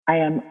I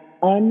am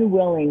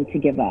unwilling to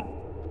give up,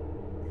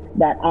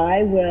 that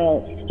I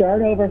will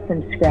start over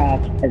from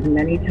scratch as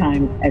many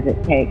times as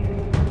it takes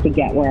to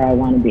get where I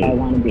want to be.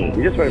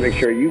 You just want to make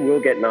sure you will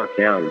get knocked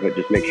down, but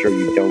just make sure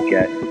you don't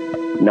get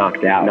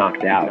knocked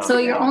out. So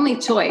your only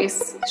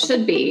choice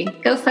should be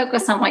go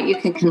focus on what you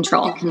can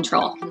control.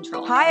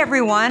 Hi,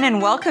 everyone,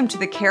 and welcome to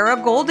the Kara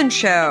Golden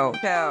Show.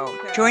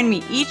 Join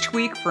me each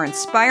week for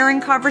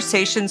inspiring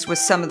conversations with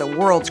some of the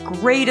world's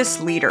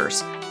greatest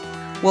leaders.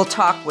 We'll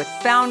talk with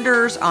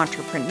founders,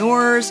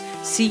 entrepreneurs,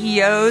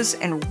 CEOs,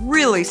 and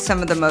really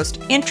some of the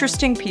most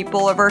interesting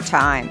people of our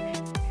time.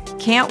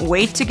 Can't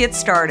wait to get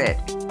started.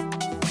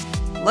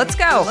 Let's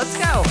go.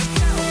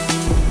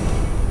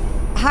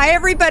 Hi,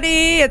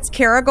 everybody. It's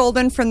Kara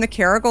Golden from the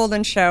Kara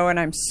Golden Show, and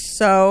I'm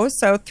so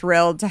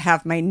thrilled to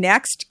have my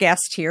next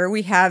guest here.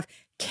 We have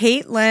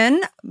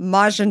Kaitlin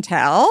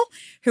Mogentale,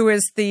 who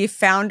is the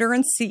founder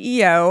and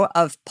CEO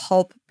of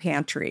Pulp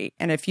Pantry.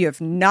 And if you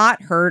have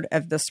not heard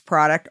of this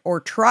product or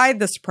tried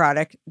this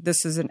product,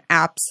 this is an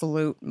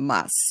absolute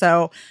must.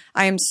 So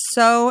I am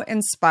so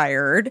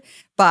inspired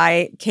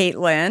by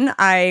Kaitlin.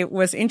 I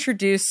was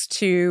introduced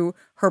to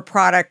her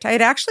product. I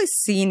had actually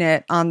seen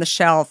it on the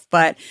shelf,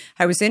 but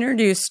I was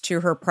introduced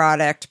to her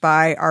product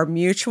by our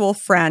mutual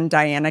friend,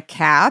 Diana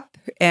Kapp.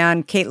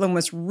 And Kaitlin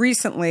was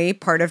recently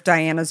part of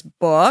Diana's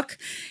book.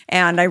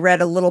 And I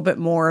read a little bit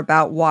more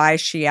about why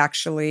she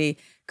actually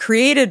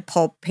created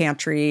Pulp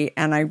Pantry.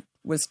 And I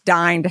was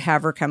dying to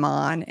have her come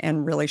on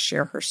and really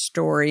share her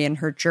story and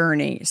her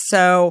journey.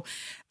 So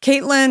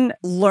Kaitlin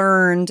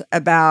learned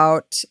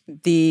about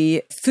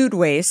the food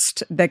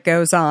waste that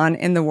goes on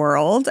in the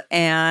world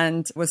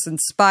and was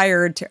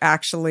inspired to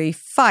actually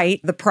fight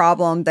the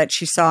problem that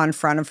she saw in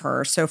front of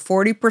her. So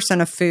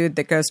 40% of food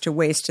that goes to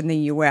waste in the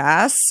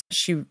US,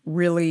 she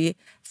really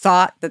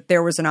thought that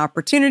there was an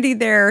opportunity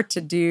there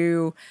to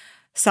do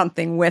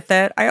something with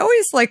it. I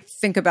always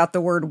think about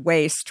the word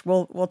waste.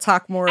 We'll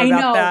talk more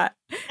about that.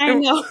 I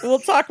know. We'll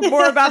talk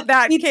more about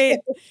that, Kate.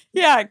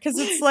 Yeah, because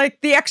it's like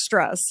the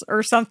extras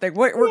or something.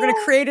 We're going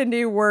to create a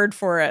new word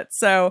for it.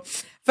 So,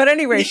 but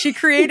anyway, she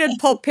created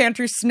Pulp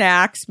Pantry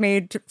snacks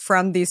made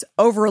from these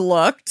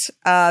overlooked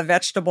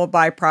vegetable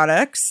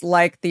byproducts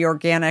like the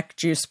organic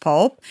juice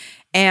pulp.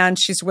 And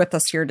she's with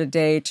us here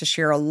today to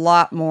share a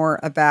lot more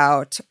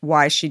about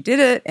why she did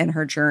it and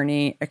her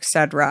journey,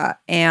 etc.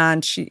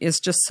 And she is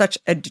just such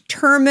a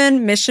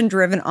determined,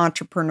 mission-driven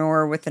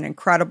entrepreneur with an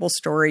incredible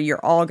story.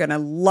 You're all going to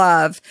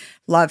love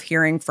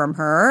hearing from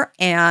her.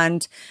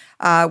 And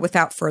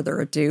without further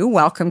ado,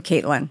 welcome,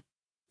 Kaitlin.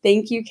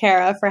 Thank you,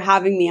 Kara, for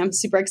having me. I'm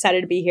super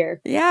excited to be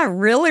here. Yeah,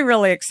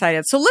 really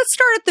excited. So let's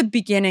start at the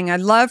beginning. I'd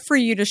love for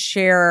you to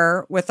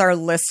share with our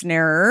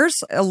listeners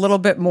a little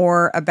bit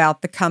more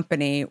about the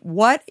company.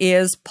 What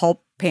is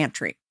Pulp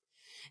Pantry?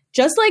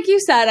 Just like you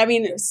said,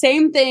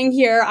 same thing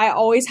here. I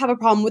always have a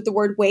problem with the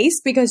word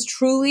waste because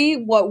truly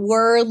what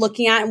we're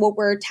looking at and what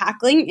we're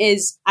tackling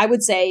is, I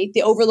would say,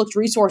 the overlooked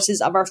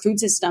resources of our food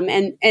system.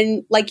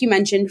 And like you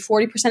mentioned,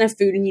 40% of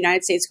food in the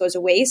United States goes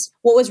to waste.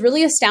 What was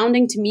really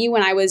astounding to me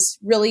when I was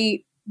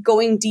really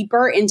going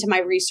deeper into my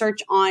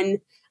research on,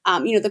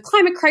 the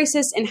climate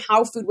crisis and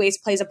how food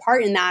waste plays a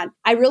part in that,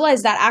 I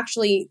realized that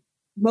actually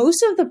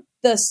most of the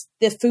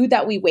food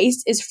that we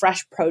waste is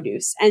fresh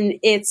produce. And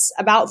it's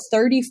about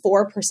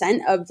 34%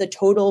 of the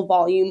total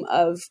volume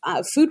of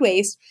food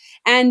waste.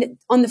 And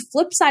on the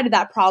flip side of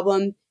that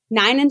problem,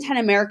 9 in 10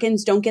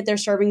 Americans don't get their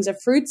servings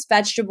of fruits,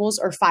 vegetables,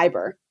 or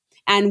fiber.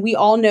 And we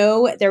all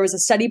know there was a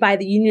study by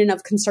the Union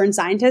of Concerned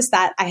Scientists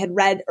that I had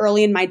read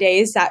early in my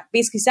days that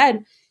basically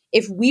said,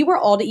 if we were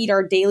all to eat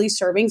our daily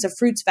servings of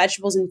fruits,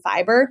 vegetables, and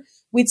fiber,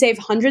 we'd save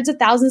hundreds of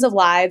thousands of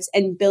lives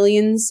and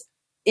billions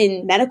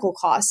in medical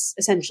costs,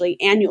 essentially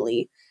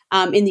annually,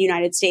 in the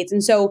United States.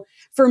 And so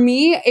for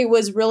me, it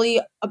was really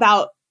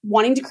about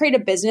wanting to create a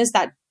business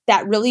that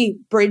really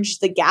bridged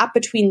the gap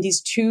between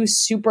these two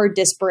super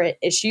disparate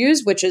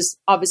issues, which is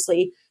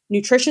obviously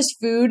nutritious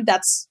food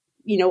that's,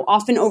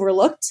 often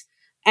overlooked.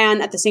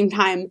 And at the same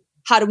time,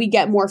 how do we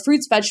get more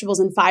fruits, vegetables,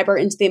 and fiber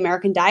into the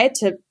American diet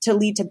to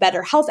lead to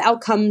better health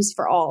outcomes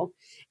for all?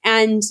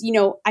 And,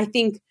 I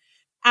think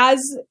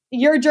as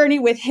your journey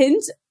with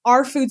Hint,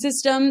 our food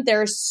system,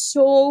 there's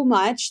so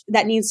much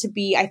that needs to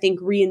be, I think,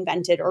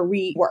 reinvented or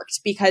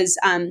reworked because,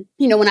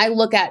 when I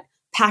look at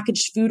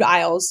packaged food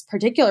aisles,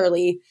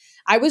 particularly,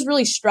 I was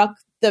really struck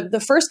the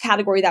first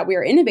category that we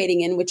are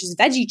innovating in, which is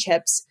veggie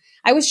chips.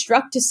 I was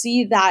struck to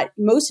see that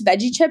most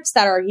veggie chips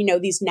that are,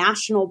 these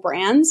national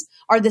brands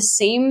are the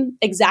same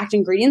exact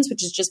ingredients,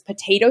 which is just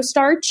potato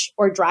starch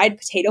or dried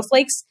potato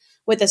flakes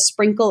with a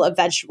sprinkle of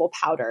vegetable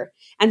powder.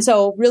 And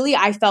so really,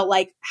 I felt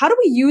like, how do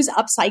we use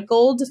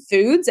upcycled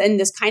foods and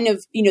this kind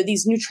of,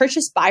 these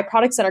nutritious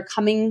byproducts that are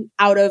coming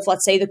out of,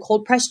 let's say, the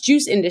cold pressed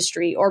juice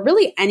industry or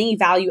really any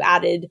value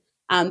added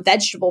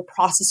vegetable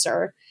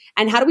processor?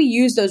 And how do we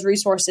use those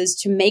resources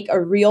to make a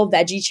real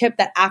veggie chip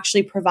that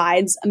actually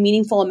provides a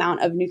meaningful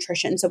amount of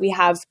nutrition? So we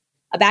have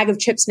a bag of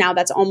chips now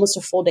that's almost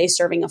a full day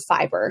serving of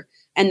fiber.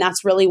 And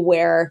that's really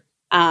where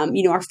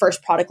our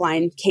first product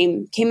line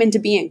came into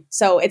being.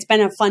 So it's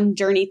been a fun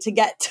journey to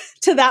get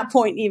to that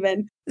point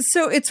even.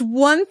 So it's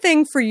one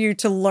thing for you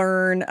to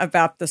learn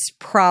about this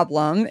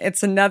problem.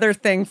 It's another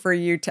thing for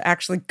you to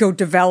actually go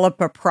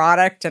develop a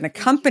product and a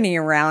company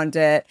around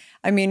it.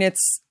 I mean,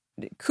 it's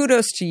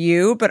kudos to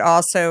you, but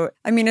also,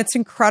 I mean, it's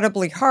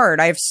incredibly hard.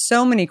 I have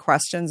so many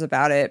questions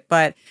about it.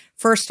 But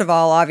first of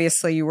all,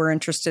 obviously, you were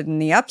interested in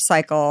the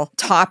upcycle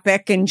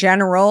topic in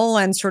general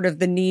and sort of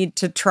the need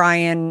to try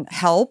and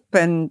help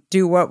and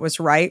do what was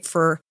right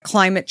for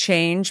climate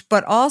change.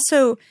 But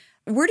also,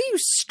 where do you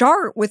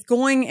start with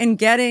going and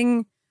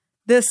getting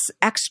this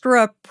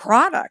extra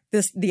product,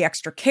 the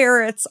extra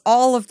carrots,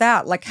 all of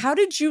that? Like, how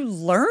did you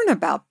learn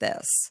about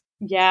this?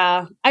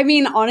 Yeah. I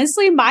mean,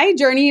 honestly, my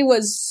journey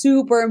was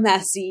super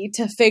messy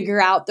to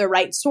figure out the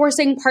right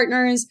sourcing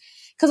partners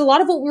because a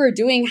lot of what we were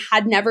doing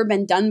had never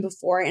been done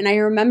before. And I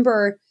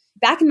remember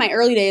back in my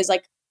early days,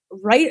 like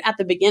right at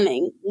the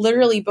beginning,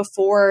 literally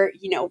before,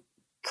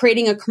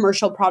 creating a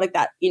commercial product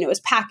that,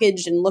 is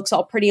packaged and looks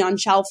all pretty on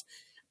shelf,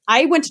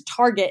 I went to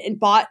Target and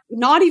bought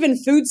not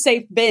even food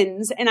safe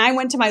bins. And I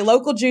went to my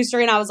local juicer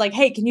and I was like,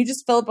 hey, can you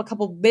just fill up a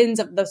couple bins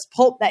of this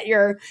pulp that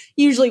you're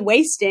usually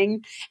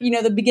wasting?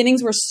 The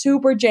beginnings were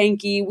super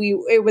janky.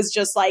 It was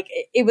just like,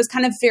 it was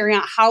kind of figuring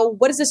out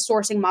what does this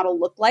sourcing model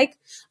look like?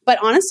 But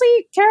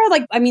honestly, Kara,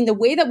 the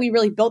way that we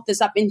really built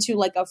this up into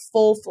like a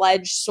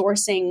full-fledged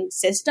sourcing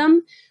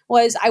system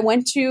was I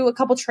went to a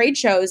couple trade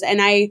shows and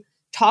I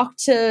talked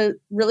to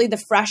really the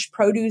fresh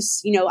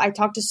produce. I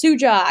talked to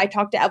Suja, I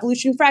talked to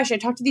Evolution Fresh, I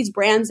talked to these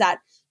brands that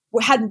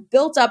had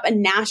built up a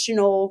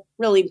national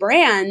really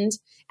brand.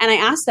 And I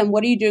asked them,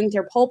 what are you doing with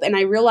your pulp? And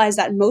I realized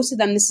that most of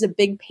them, this is a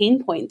big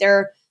pain point.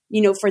 They're,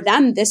 for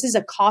them, this is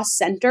a cost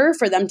center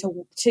for them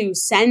to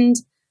send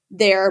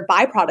their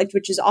byproduct,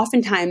 which is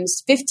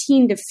oftentimes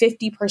 15 to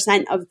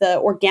 50% of the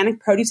organic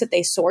produce that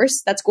they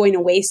source that's going to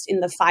waste in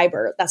the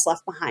fiber that's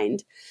left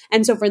behind.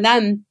 And so for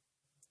them,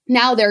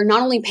 now they're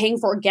not only paying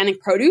for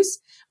organic produce,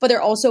 but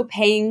they're also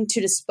paying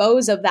to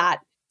dispose of that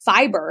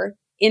fiber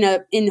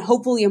in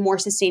hopefully a more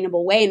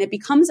sustainable way. And it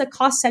becomes a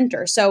cost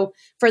center. So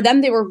for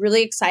them, they were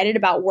really excited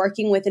about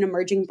working with an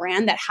emerging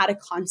brand that had a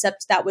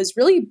concept that was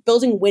really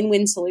building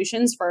win-win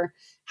solutions for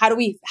how do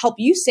we help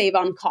you save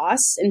on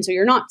costs? And so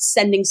you're not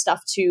sending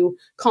stuff to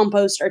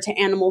compost or to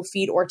animal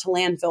feed or to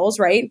landfills,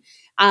 right?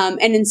 And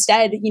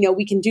instead,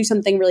 we can do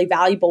something really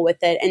valuable with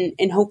it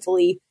and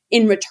hopefully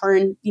in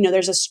return,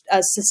 there's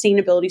a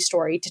sustainability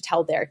story to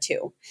tell there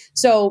too.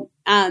 So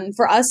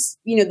for us,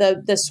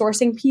 the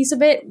sourcing piece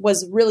of it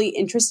was really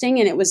interesting,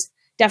 and it was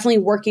definitely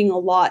working a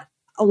lot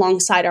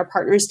alongside our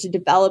partners to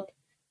develop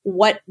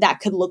what that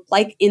could look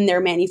like in their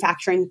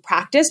manufacturing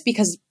practice,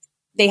 because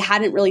they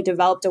hadn't really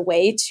developed a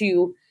way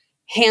to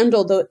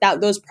handle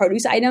those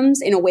produce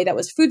items in a way that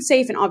was food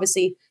safe and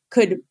obviously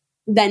could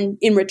then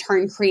in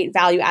return create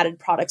value added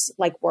products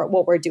like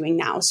what we're doing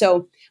now.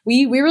 So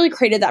we really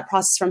created that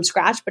process from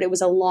scratch, but it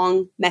was a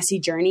long,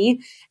 messy journey.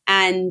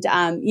 And,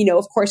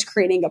 of course,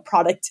 creating a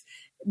product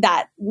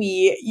that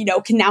we,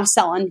 can now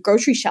sell on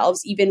grocery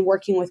shelves, even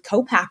working with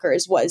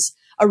co-packers, was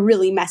a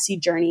really messy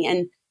journey.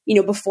 And,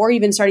 before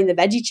even starting the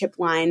veggie chip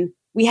line,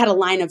 we had a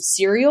line of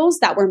cereals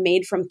that were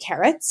made from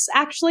carrots.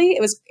 Actually,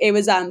 it was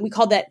we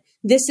called it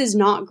 "This Is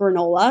Not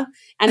Granola,"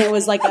 and it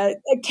was like a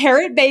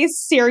carrot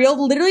based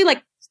cereal, literally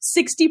like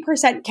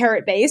 60%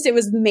 carrot based. It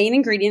was the main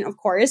ingredient, of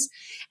course.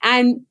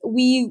 And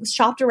we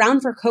shopped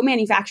around for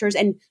co-manufacturers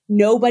and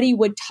nobody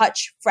would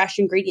touch fresh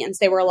ingredients.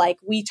 They were like,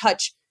 we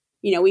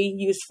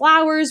use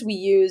flours, we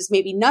use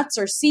maybe nuts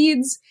or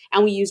seeds,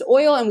 and we use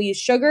oil and we use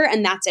sugar,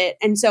 and that's it.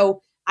 And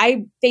so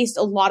I faced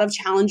a lot of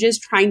challenges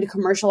trying to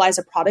commercialize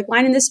a product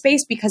line in this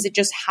space because it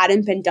just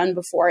hadn't been done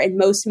before. And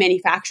most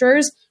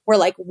manufacturers were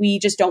like, we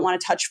just don't want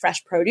to touch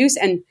fresh produce,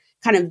 and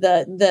kind of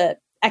the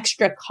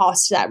extra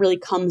cost that really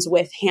comes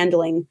with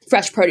handling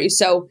fresh produce.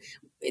 So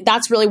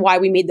that's really why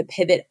we made the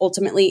pivot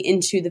ultimately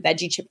into the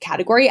veggie chip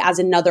category as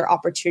another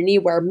opportunity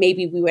where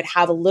maybe we would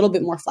have a little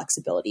bit more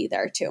flexibility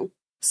there too.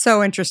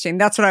 So interesting.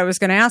 That's what I was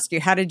going to ask you.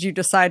 How did you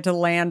decide to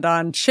land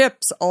on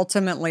chips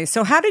ultimately?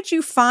 So how did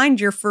you find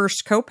your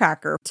first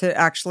co-packer to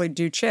actually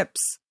do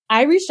chips?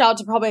 I reached out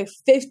to probably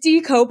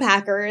 50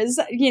 co-packers,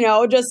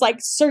 just like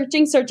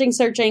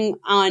searching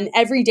on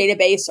every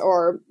database,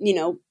 or,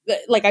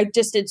 like I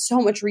just did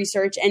so much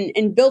research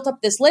and built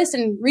up this list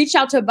and reached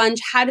out to a bunch,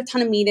 had a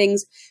ton of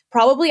meetings.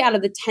 Probably out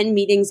of the 10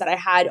 meetings that I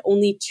had,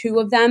 only 2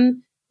 of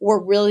them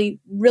were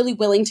really, really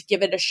willing to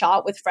give it a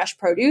shot with fresh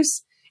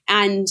produce.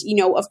 And,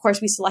 of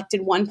course, we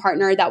selected one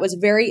partner that was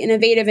very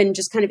innovative and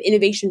just kind of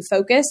innovation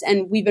focused.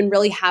 And we've been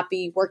really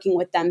happy working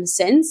with them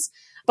since.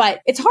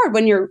 But it's hard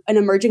when you're an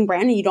emerging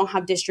brand and you don't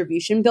have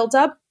distribution built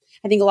up.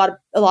 I think a lot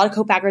of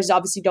co-packers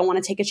obviously don't want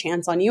to take a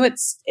chance on you.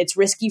 It's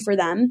risky for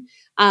them.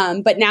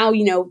 But now,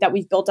 that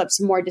we've built up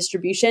some more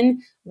distribution,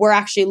 we're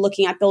actually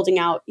looking at building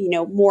out,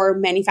 more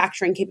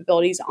manufacturing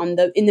capabilities in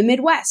the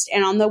Midwest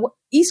and on the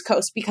East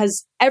Coast,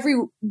 because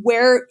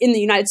everywhere in the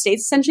United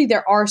States, essentially,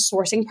 there are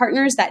sourcing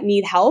partners that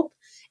need help.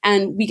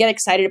 And we get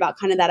excited about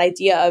kind of that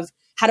idea of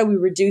how do we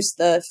reduce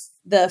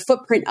the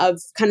footprint of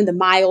kind of the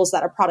miles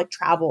that our product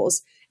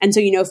travels? And so,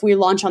 if we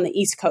launch on the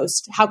East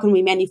Coast, how can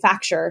we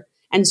manufacture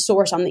and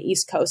source on the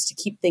East Coast to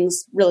keep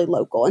things really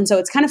local? And so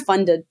it's kind of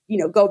fun to,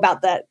 go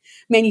about that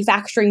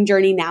manufacturing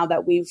journey now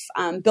that we've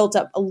built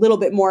up a little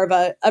bit more of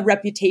a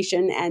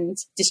reputation and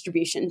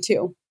distribution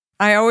too.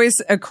 I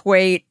always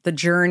equate the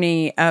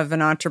journey of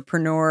an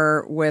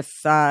entrepreneur with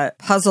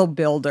puzzle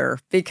builder,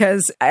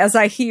 because as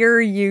I hear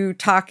you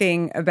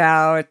talking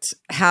about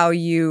how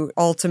you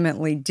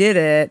ultimately did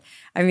it,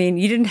 I mean,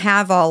 you didn't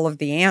have all of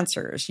the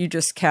answers. You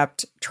just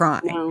kept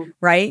trying,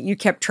 right? You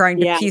kept trying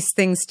to piece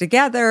things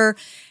together.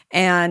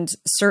 And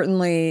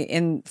certainly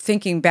in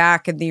thinking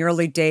back in the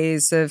early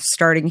days of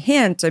starting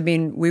Hint, I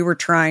mean, we were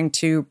trying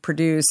to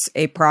produce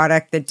a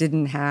product that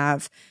didn't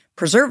have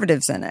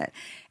preservatives in it.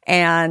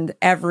 And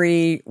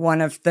every one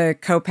of the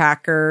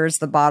co-packers,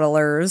 the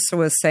bottlers,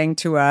 was saying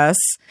to us,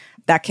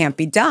 that can't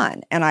be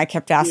done. And I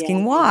kept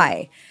asking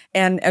why.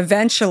 And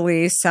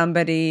eventually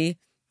somebody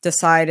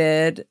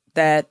decided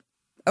that,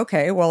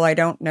 okay, well, I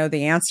don't know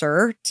the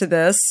answer to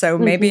this, so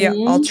maybe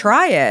I'll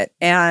try it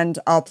and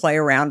I'll play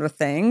around with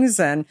things.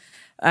 And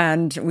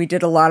we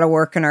did a lot of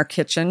work in our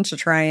kitchen to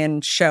try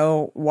and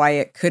show why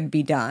it could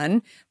be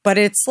done. But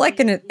it's like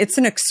it's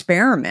an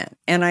experiment.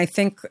 And I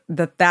think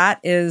that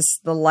is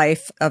the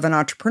life of an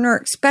entrepreneur,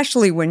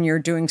 especially when you're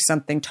doing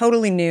something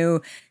totally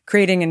new,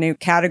 creating a new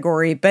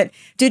category. But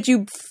did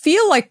you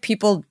feel like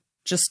people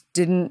just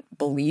didn't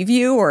believe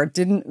you or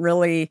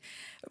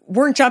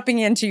weren't jumping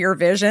into your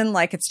vision?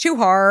 Like, it's too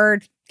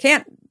hard,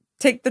 can't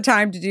take the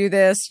time to do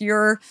this,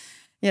 you're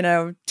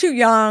too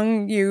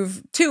young,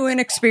 you've too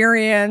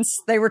inexperienced.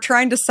 They were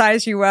trying to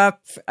size you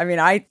up. I mean,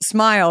 I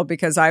smile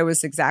because I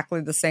was exactly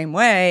the same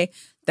way,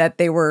 that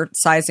they were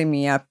sizing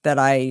me up, that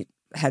I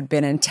had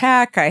been in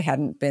tech, I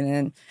hadn't been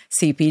in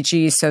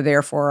CPG, so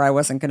therefore I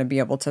wasn't going to be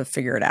able to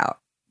figure it out.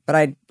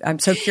 But I'm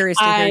so curious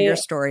to hear your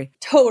story.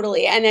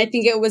 Totally. And I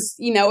think it was,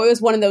 it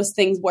was one of those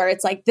things where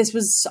it's like, this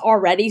was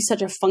already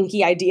such a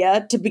funky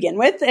idea to begin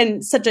with,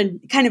 and such a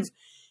kind of,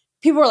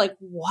 people were like,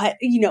 what?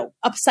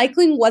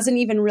 Upcycling wasn't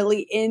even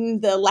really in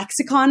the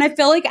lexicon, I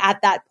feel like,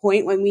 at that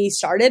point when we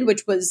started,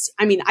 which was,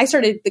 I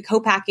started the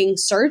co-packing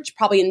search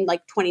probably in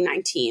like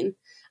 2019.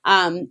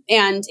 And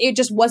it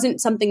just wasn't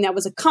something that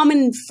was a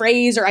common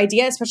phrase or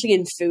idea, especially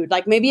in food.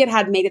 Like, maybe it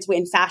had made its way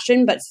in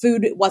fashion, but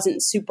food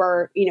wasn't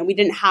super, we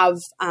didn't have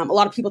a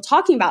lot of people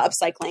talking about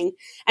upcycling.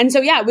 And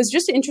so, it was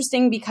just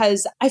interesting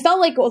because I felt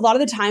like a lot of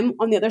the time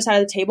on the other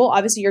side of the table,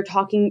 obviously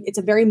it's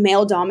a very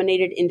male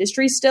dominated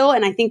industry still.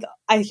 And I think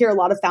I hear a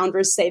lot of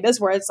founders say this,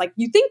 where it's like,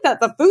 you think that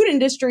the food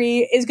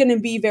industry is going to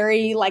be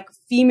very like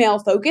female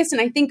focused.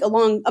 And I think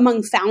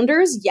among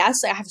founders,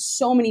 yes, I have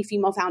so many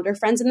female founder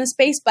friends in this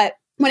space, but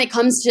when it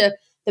comes to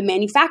the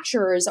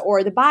manufacturers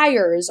or the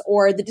buyers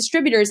or the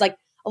distributors, like,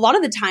 a lot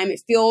of the time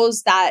it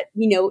feels that,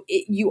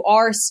 you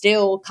are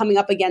still coming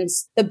up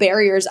against the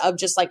barriers of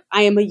just like,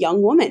 I am a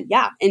young woman.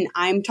 Yeah. And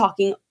I'm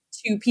talking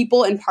to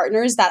people and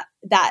partners that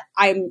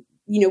I'm,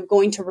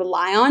 going to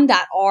rely on,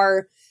 that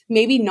are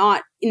maybe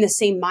not in the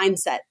same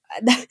mindset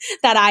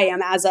that I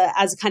am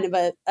as kind of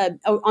a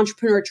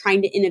entrepreneur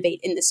trying to innovate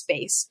in the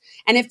space.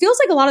 And it feels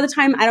like a lot of the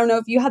time, I don't know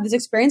if you had this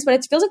experience, but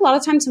it feels like a lot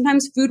of times,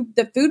 sometimes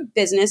the food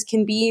business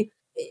can be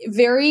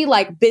very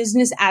like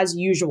business as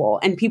usual,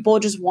 and people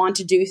just want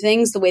to do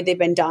things the way they've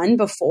been done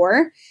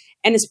before.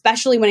 And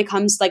especially when it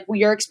comes like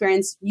your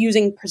experience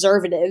using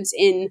preservatives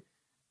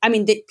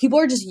people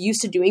are just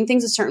used to doing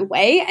things a certain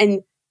way,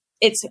 and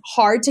it's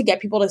hard to get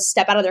people to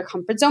step out of their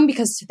comfort zone,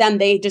 because to them,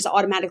 they just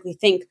automatically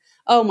think,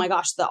 oh my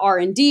gosh, the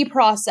R&D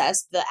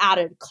process, the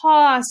added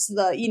costs,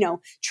 the,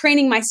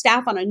 training my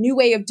staff on a new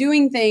way of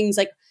doing things.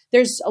 Like,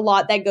 there's a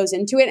lot that goes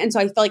into it. And so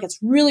I feel like it's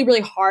really,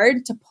 really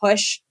hard to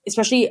push,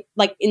 especially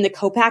like in the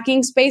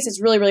co-packing space,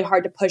 it's really, really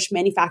hard to push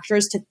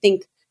manufacturers to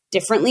think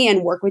differently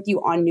and work with you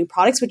on new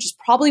products, which is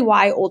probably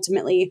why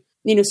ultimately,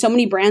 so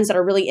many brands that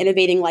are really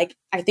innovating, like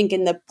I think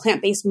in the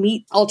plant-based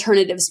meat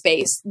alternative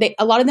space,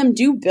 a lot of them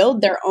do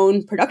build their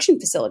own production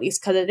facilities,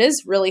 because it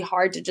is really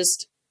hard to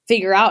just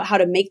figure out how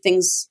to make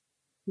things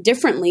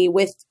differently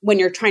when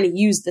you're trying to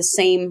use the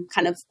same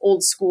kind of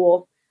old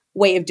school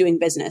way of doing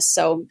business.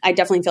 So I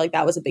definitely feel like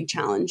that was a big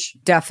challenge.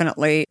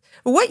 Definitely.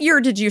 What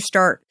year did you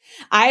start?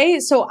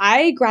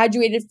 I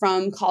graduated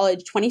from college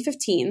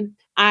 2015.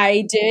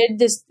 I did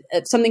this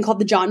something called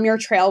the John Muir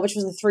Trail, which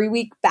was a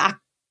 3-week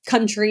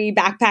backcountry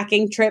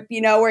backpacking trip,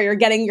 where you're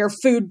getting your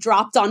food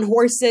dropped on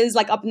horses,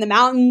 like up in the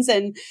mountains.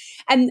 And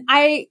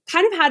I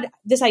kind of had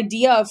this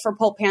idea for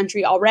Pulp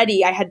Pantry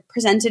already. I had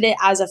presented it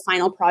as a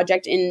final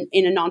project in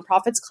a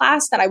nonprofits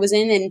class that I was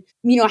in. And,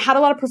 I had a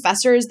lot of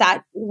professors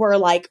that were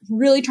like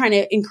really trying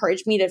to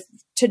encourage me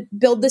to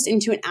build this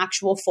into an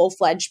actual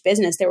full-fledged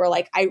business. They were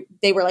like,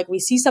 we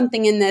see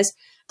something in this.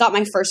 Got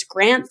my first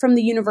grant from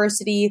the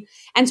university.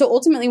 And so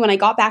ultimately, when I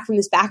got back from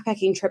this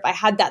backpacking trip, I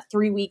had that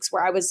 3 weeks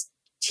where I was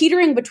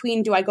teetering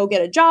between, do I go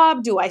get a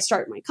job? Do I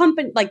start my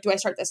company? Like, do I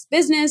start this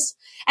business?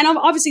 And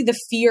obviously the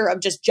fear of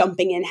just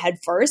jumping in head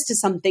first is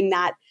something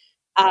that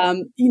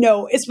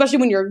Especially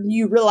when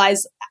you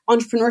realize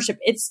entrepreneurship,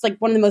 it's like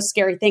one of the most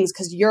scary things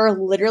because you're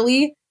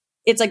literally,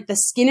 it's like the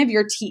skin of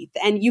your teeth,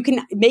 and you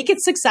can make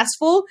it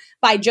successful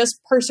by just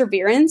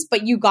perseverance,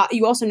 but you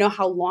also know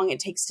how long it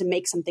takes to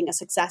make something a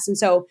success. And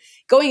so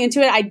going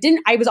into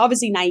it, I was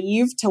obviously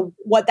naive to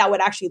what that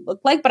would actually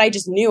look like, but I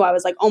just knew, I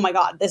was like, oh my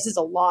God, this is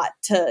a lot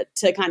to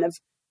kind of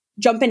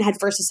jump in head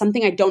first is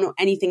something I don't know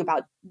anything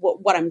about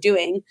what I'm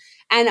doing.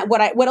 And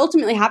what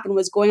ultimately happened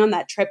was, going on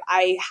that trip,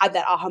 I had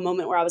that aha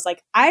moment where I was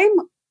like, I'm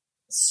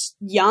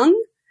young.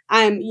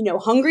 I'm,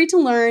 hungry to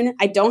learn.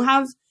 I don't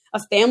have a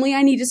family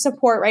I need to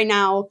support right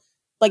now.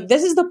 Like,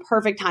 this is the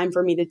perfect time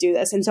for me to do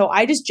this. And so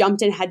I just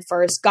jumped in head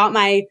first, got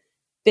my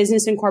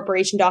business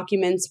incorporation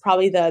documents,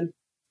 probably the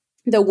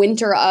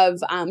winter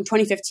of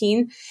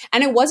 2015.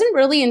 And it wasn't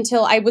really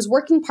until I was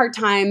working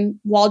part-time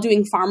while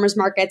doing farmers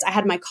markets. I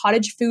had my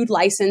cottage food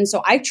license.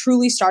 So I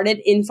truly started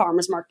in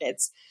farmers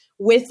markets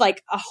with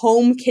like a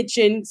home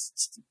kitchen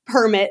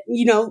permit,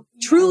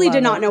 truly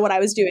did not know what I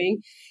was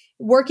doing,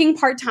 working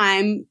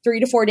part-time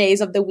 3 to 4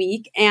 days of the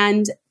week.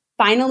 And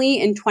finally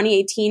in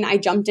 2018, I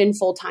jumped in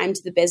full-time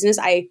to the business.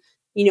 I,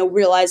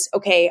 realized,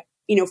 okay,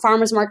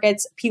 farmers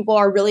markets, people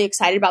are really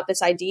excited about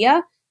this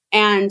idea.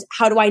 And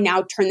how do I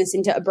now turn this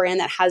into a brand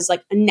that has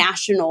like a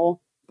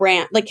national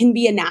brand, like can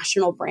be a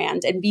national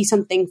brand and be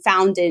something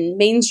found in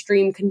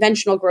mainstream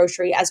conventional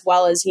grocery, as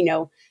well as,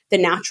 the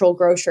natural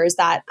grocers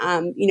that,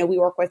 we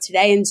work with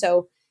today. And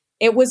so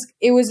it was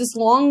this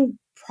long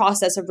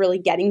process of really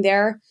getting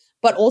there.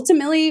 But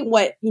ultimately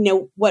what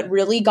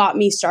really got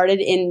me started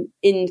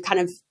in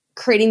kind of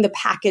creating the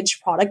packaged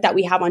product that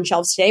we have on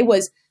shelves today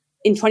was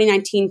in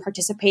 2019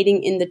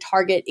 participating in the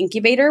Target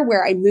incubator,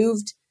 where I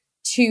moved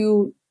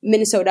to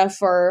Minnesota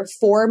for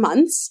 4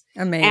 months.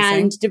 Amazing.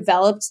 And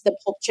developed the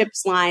Pulp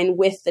Chips line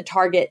with the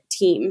Target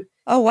team.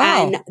 Oh,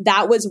 wow. And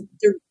that was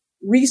the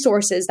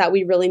resources that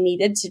we really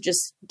needed to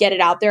just get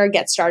it out there,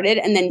 get started.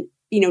 And then,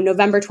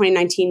 November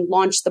 2019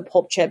 launched the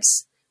Pulp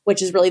Chips,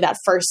 which is really that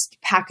first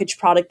packaged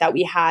product that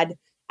we had.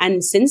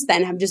 And since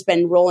then have just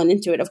been rolling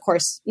into it. Of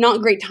course,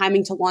 not great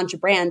timing to launch a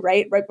brand,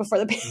 right before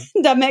the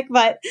pandemic,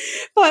 but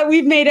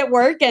we've made it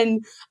work,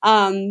 and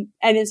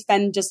it's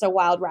been just a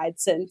wild ride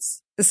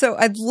since. So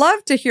I'd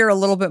love to hear a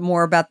little bit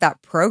more about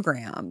that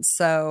program.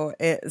 So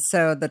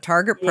the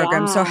Target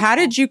program. Yeah. So how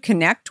did you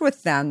connect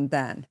with them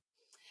then?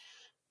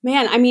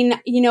 Man, I mean,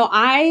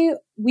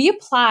 we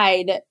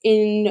applied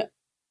in,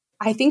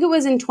 I think it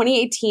was in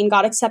 2018,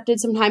 got accepted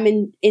sometime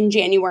in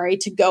January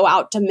to go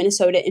out to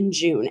Minnesota in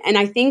June. And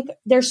I think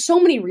there's so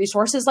many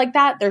resources like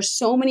that. There's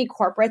so many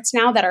corporates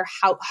now that are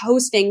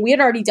hosting. We had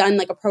already done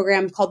like a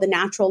program called the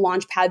Natural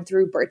Launchpad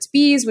through Burt's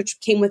Bees, which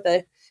came with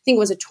I think it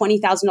was a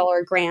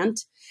 $20,000 grant.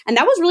 And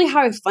that was really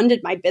how I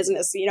funded my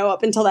business.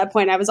 Up until that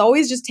point, I was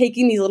always just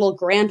taking these little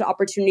grant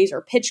opportunities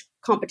or pitch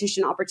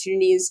competition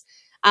opportunities.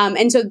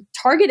 And so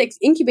Target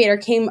Incubator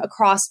came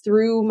across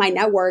through my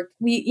network.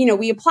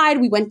 We applied,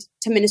 we went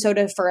to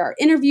Minnesota for our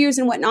interviews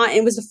and whatnot. And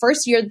it was the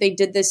first year that they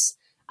did this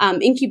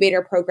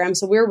incubator program.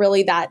 So we're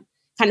really that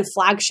kind of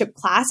flagship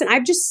class. And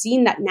I've just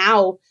seen that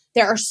now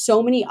there are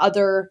so many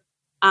other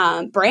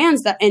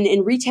brands that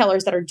and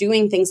retailers that are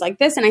doing things like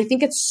this. And I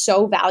think it's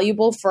so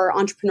valuable for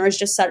entrepreneurs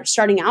just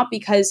starting out,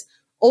 because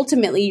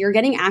ultimately you're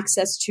getting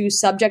access to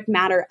subject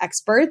matter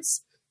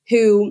experts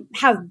who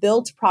have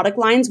built product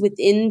lines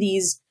within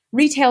these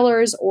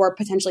retailers, or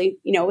potentially,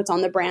 it's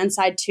on the brand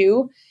side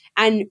too,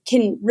 and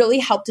can really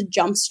help to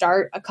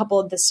jumpstart a couple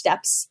of the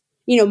steps.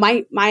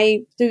 My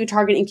through the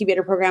Target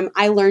Incubator program,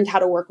 I learned how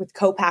to work with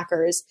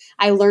co-packers.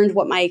 I learned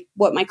what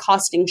my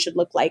costing should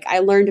look like. I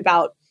learned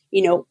about,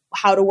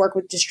 how to work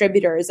with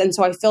distributors. And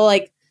so I feel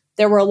like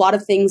there were a lot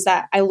of things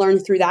that I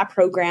learned through that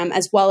program,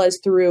 as well as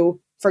through,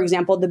 for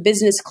example, the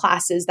business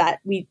classes that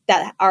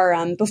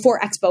are before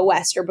Expo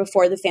West or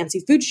before the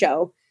Fancy Food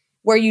Show,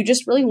 where you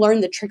just really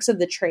learn the tricks of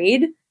the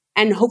trade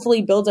and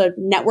hopefully build a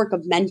network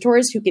of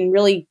mentors who can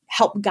really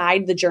help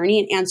guide the journey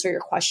and answer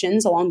your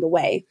questions along the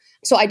way.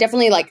 So I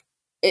definitely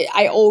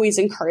I always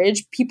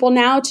encourage people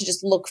now to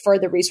just look for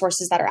the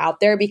resources that are out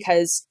there,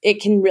 because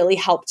it can really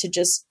help to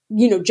just,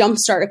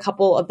 jumpstart a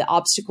couple of the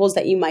obstacles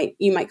that you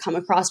might come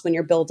across when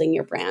you're building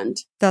your brand.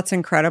 That's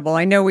incredible.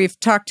 I know we've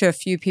talked to a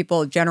few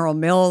people. General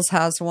Mills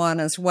has one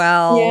as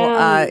well.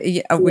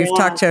 We've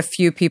talked to a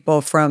few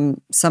people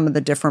from some of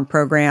the different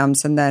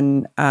programs. And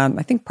then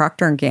I think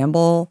Procter &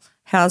 Gamble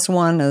has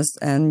one,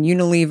 and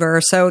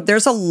Unilever. So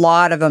there's a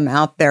lot of them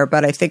out there,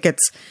 but I think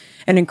it's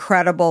an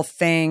incredible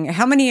thing.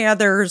 How many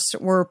others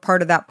were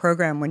part of that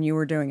program when you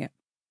were doing it?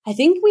 I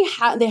think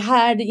they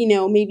had,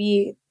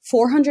 maybe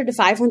 400 to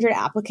 500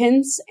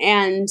 applicants.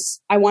 And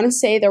I want to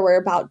say there were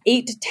about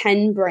 8 to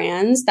 10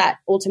 brands that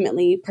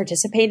ultimately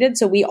participated.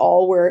 So we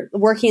all were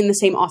working in the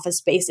same office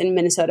space in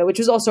Minnesota, which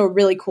was also a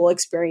really cool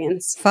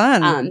experience.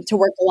 Fun. To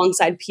work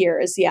alongside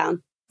peers. Yeah.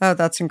 Oh,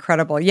 that's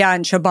incredible. Yeah.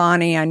 And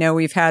Chobani, I know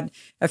we've had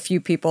a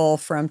few people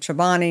from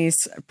Chobani's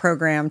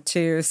program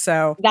too.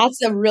 So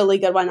that's a really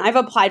good one. I've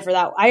applied for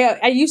that. I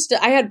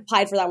had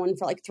applied for that one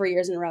for like 3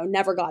 years in a row,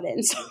 never got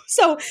in.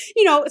 So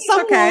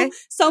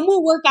some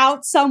will work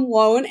out, some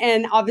won't.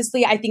 And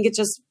obviously I think it's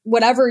just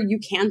whatever you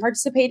can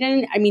participate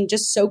in. I mean,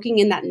 just soaking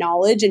in that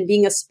knowledge and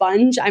being a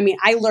sponge. I mean,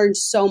 I learned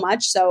so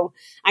much. So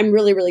I'm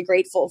really, really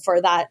grateful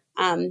for that.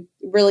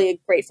 Really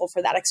grateful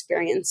for that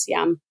experience.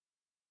 Yeah.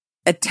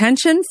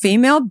 Attention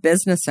female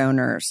business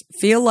owners.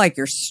 Feel like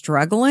you're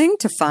struggling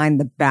to find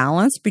the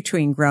balance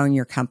between growing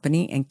your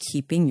company and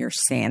keeping your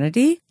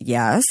sanity?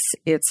 Yes,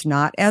 it's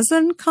not as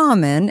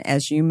uncommon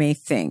as you may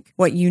think.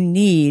 What you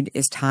need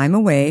is time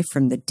away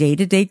from the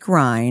day-to-day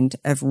grind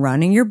of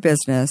running your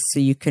business so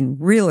you can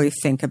really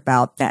think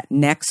about that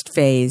next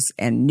phase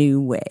and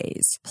new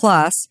ways.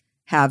 Plus,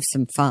 have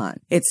some fun.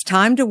 It's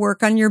time to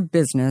work on your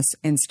business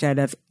instead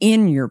of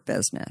in your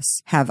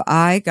business. Have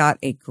I got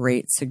a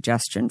great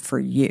suggestion for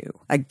you?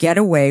 A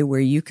getaway where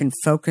you can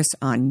focus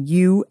on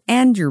you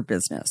and your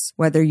business,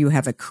 whether you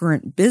have a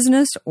current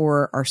business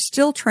or are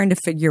still trying to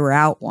figure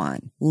out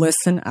one.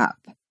 Listen up.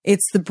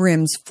 It's the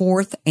Brim's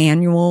 4th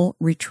annual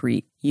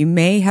retreat. You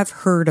may have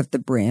heard of the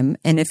Brim,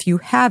 and if you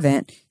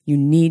haven't, you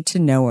need to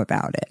know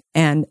about it.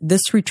 And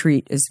this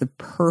retreat is the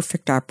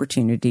perfect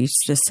opportunity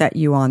to set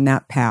you on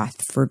that path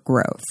for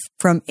growth.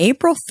 From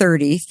April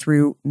 30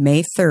 through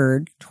May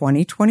 3rd,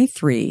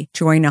 2023,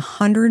 join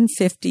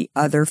 150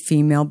 other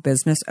female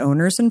business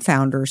owners and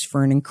founders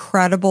for an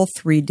incredible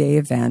 3-day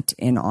event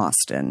in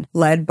Austin.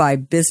 Led by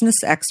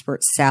business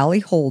expert Sally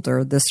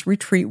Holder, this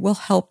retreat will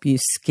help you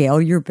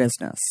scale your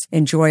business.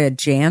 Enjoy a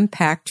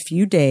jam-packed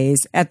few days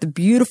at the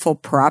beautiful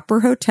Proper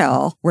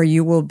Hotel, where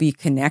you will be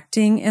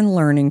connecting and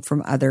learning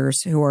from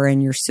others who are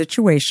in your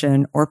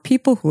situation or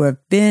people who have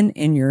been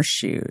in your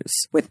shoes,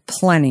 with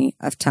plenty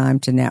of time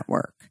to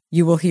network.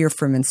 You will hear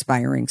from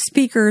inspiring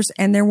speakers,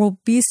 and there will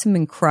be some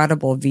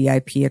incredible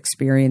VIP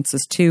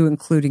experiences too,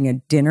 including a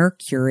dinner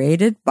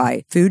curated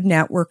by Food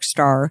Network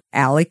star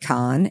Ali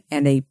Khan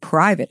and a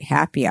private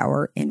happy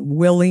hour in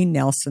Willie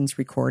Nelson's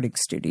recording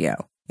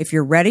studio. If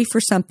you're ready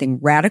for something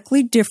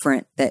radically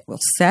different that will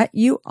set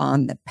you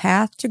on the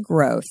path to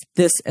growth,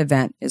 this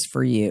event is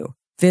for you.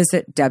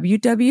 Visit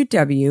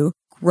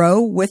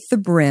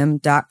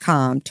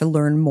www.growwiththebrim.com to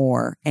learn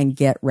more and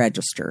get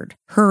registered.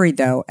 Hurry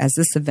though, as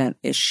this event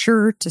is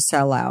sure to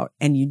sell out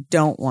and you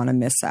don't want to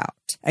miss out.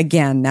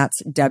 Again,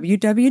 that's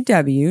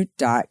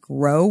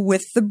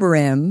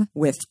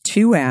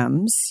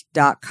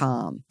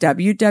www.growwiththebrim.com.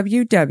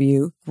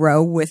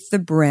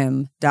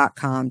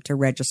 www.growwiththebrim.com to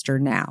register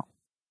now.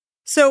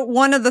 So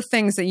one of the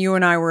things that you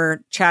and I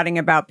were chatting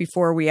about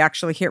before we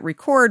actually hit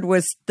record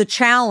was the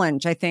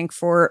challenge, I think,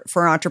 for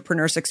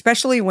entrepreneurs,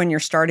 especially when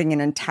you're starting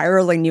an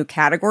entirely new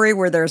category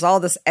where there's all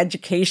this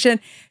education.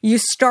 You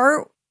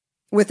start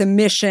with a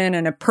mission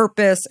and a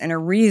purpose and a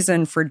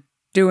reason for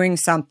doing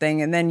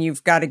something, and then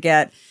you've got to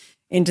get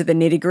into the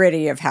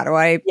nitty-gritty of how do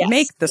I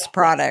make this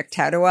product?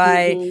 How do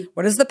I,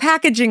 what does the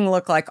packaging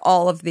look like?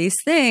 All of these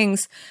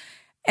things.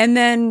 And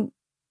then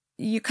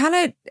you kind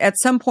of at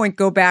some point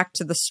go back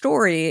to the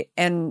story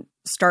and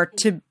start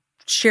to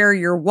share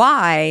your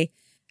why,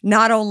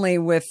 not only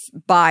with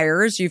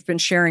buyers, you've been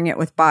sharing it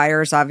with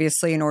buyers,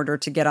 obviously, in order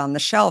to get on the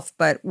shelf,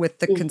 but with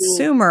the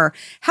consumer.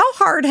 How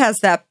hard has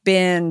that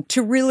been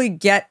to really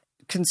get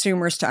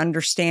consumers to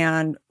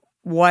understand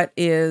what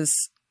is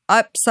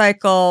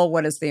upcycle?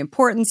 What is the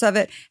importance of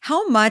it?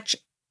 How much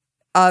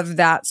of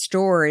that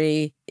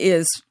story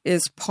is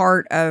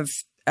part of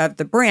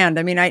the brand?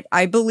 I mean,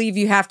 I believe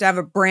you have to have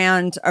a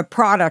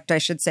product, I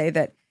should say,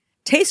 that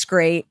tastes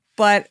great,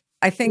 but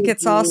I think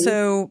it's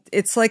also,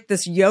 it's like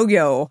this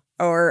yo-yo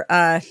or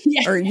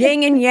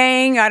yin and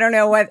yang. I don't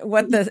know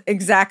what the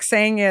exact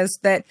saying is,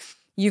 that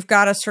you've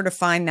got to sort of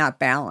find that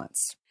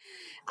balance.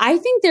 I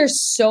think there's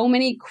so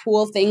many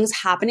cool things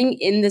happening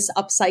in this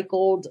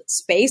upcycled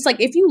space.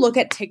 Like if you look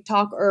at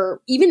TikTok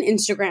or even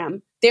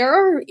Instagram, there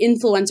are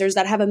influencers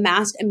that have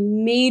amassed a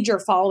major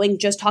following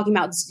just talking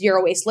about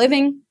zero waste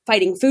living,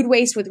 fighting food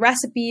waste with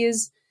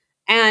recipes.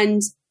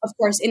 And of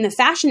course, in the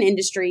fashion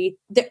industry,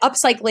 the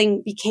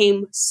upcycling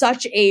became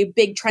such a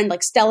big trend,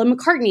 like Stella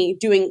McCartney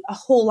doing a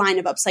whole line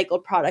of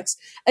upcycled products,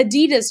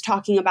 Adidas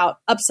talking about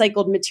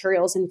upcycled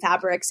materials and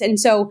fabrics. And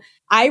so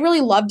I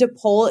really love to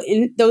pull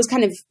in those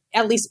kind of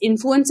at least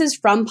influences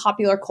from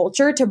popular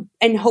culture to,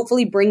 and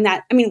hopefully bring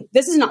that. I mean,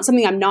 this is not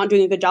something I'm not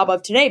doing a good job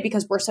of today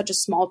because we're such a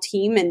small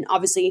team, and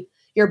obviously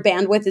your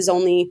bandwidth is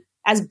only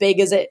as big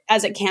as it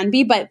can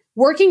be, but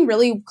working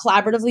really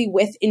collaboratively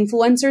with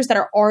influencers that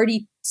are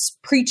already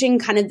preaching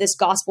kind of this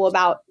gospel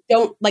about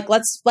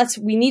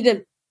we need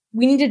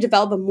to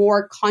develop a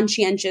more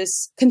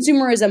conscientious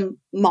consumerism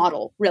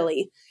model,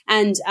 really.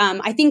 And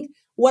I think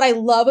what I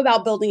love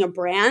about building a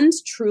brand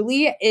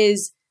truly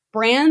is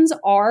brands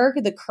are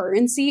the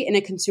currency in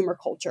a consumer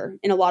culture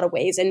in a lot of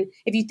ways. And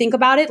if you think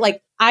about it,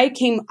 like I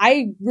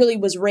really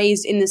was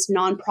raised in this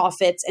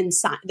nonprofits and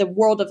the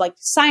world of like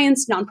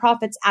science,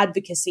 nonprofits,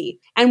 advocacy.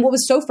 And what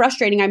was so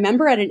frustrating, I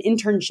remember at an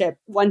internship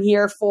one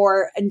year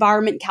for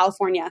Environment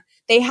California,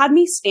 they had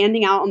me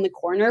standing out on the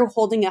corner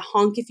holding a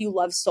honk if you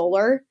love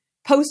solar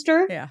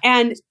poster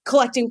and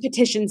collecting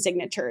petition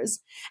signatures.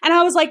 And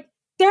I was like,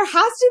 there has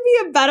to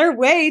be a better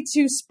way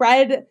to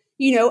spread,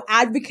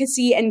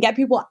 advocacy and get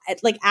people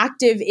like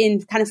active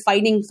in kind of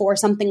fighting for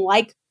something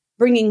like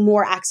bringing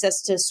more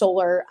access to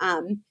solar,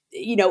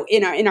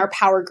 in our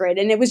power grid.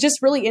 And it was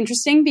just really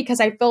interesting because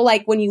I feel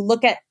like when you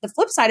look at the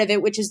flip side of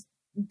it, which is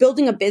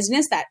building a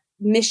business, that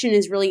mission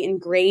is really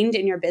ingrained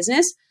in your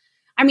business.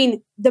 I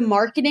mean, the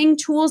marketing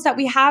tools that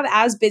we have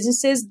as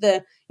businesses,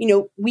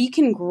 we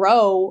can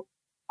grow,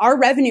 our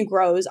revenue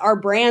grows, our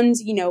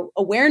brand's,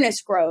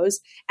 awareness grows,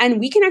 and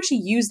we can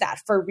actually use that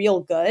for real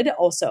good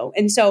also.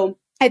 And so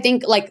I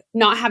think like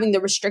not having the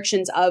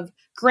restrictions of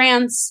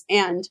grants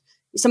and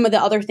some of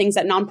the other things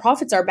that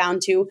nonprofits are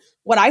bound to,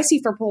 what I see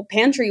for Pulp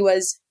Pantry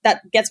was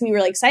that gets me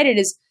really excited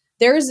is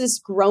there's this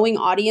growing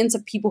audience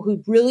of people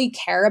who really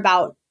care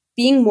about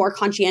being more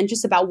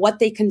conscientious about what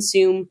they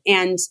consume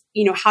and,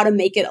 how to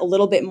make it a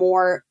little bit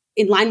more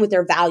in line with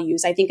their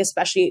values, I think,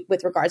 especially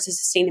with regards to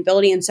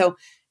sustainability. And so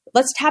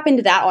let's tap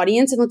into that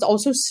audience and let's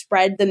also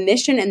spread the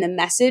mission and the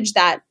message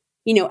that,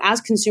 as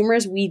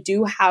consumers, we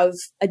do have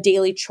a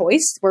daily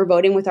choice. We're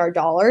voting with our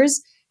dollars.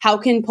 How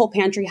can Pulp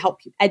Pantry help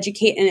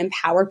educate and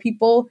empower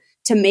people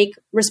to make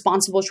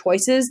responsible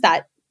choices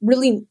that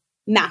really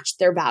match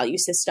their value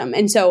system?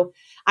 And so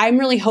I'm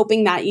really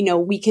hoping that,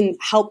 we can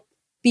help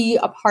be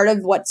a part of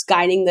what's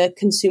guiding the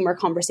consumer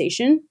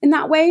conversation in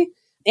that way.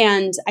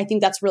 And I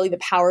think that's really the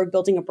power of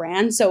building a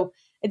brand. So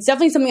it's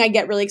definitely something I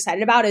get really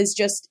excited about is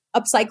just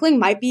upcycling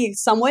might be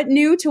somewhat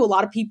new to a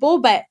lot of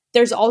people, but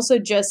there's also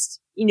just,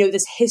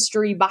 this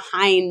history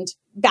behind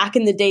back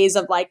in the days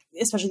of like,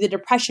 especially the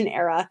Depression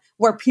era,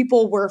 where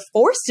people were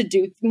forced to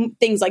do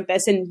things like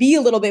this and be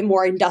a little bit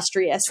more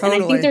industrious. Totally.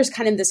 And I think there's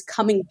kind of this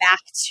coming back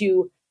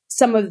to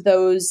some of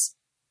those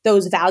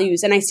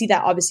values. And I see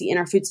that obviously in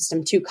our food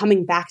system too,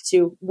 coming back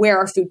to where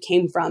our food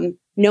came from,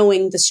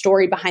 knowing the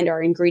story behind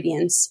our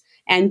ingredients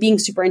and being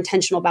super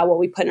intentional about what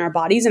we put in our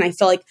bodies. And I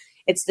feel like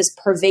it's this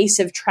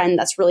pervasive trend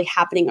that's really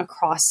happening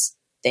across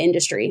the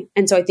industry.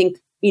 And so I think,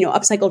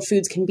 upcycled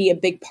foods can be a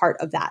big part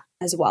of that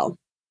as well.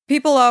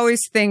 People always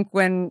think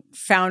when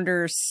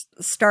founders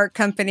start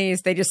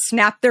companies, they just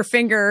snap their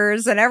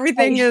fingers and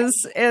everything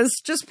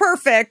is just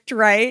perfect,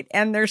 right?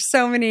 And there's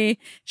so many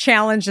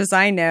challenges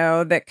I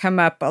know that come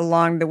up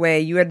along the way.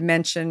 You had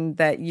mentioned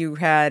that you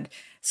had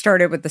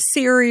started with the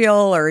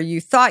cereal, or you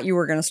thought you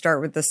were going to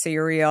start with the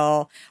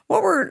cereal.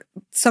 What were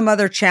some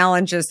other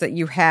challenges that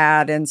you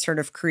had in sort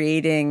of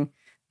creating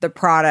the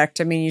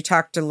product? I mean, you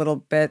talked a little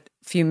bit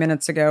a few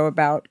minutes ago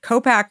about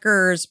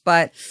co-packers,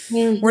 but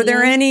were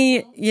there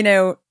any,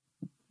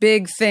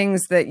 big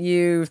things that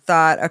you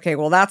thought, okay,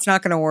 well, that's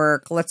not going to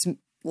work. Let's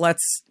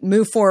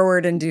move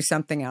forward and do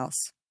something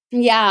else?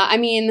 Yeah. I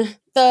mean,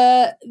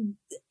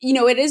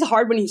 it is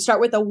hard when you start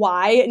with a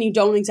why and you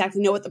don't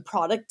exactly know what the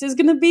product is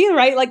going to be,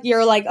 right? Like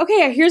you're like,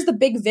 okay, here's the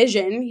big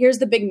vision, here's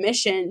the big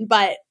mission,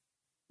 but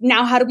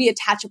now how do we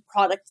attach a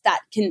product that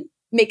can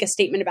make a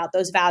statement about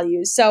those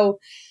values? So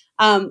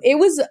it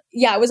was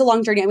a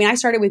long journey. I mean, I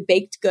started with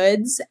baked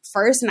goods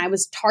first, and I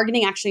was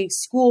targeting actually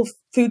school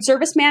food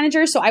service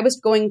managers. So I was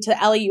going to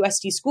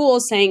LAUSD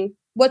schools saying,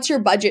 what's your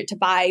budget to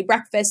buy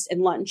breakfast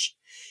and lunch?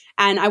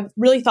 And I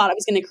really thought I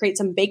was going to create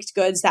some baked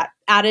goods that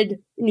added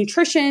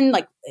nutrition,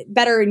 like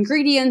better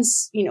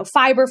ingredients,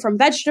 fiber from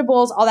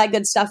vegetables, all that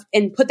good stuff,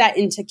 and put that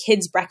into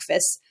kids'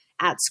 breakfast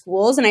at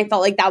schools. And I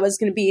felt like that was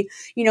going to be,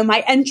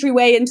 my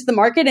entryway into the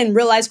market, and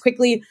realized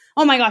quickly,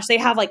 oh my gosh, they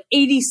have like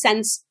 80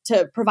 cents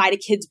to provide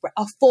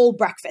a full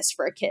breakfast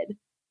for a kid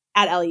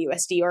at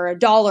LAUSD, or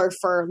 $1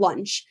 for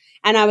lunch.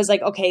 And I was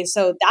like, okay,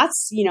 so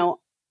that's,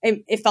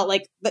 it felt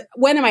like,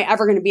 when am I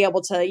ever going to be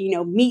able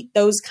to, meet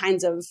those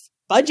kinds of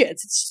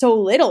budgets? It's so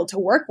little to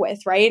work with,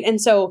 right?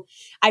 And so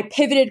I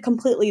pivoted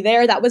completely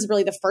there. That was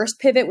really the first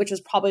pivot, which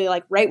was probably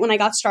like right when I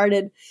got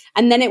started.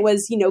 And then it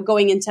was,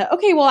 going into,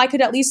 okay, well, I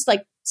could at least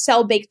like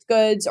sell baked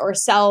goods or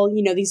sell,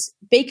 these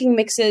baking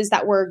mixes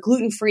that were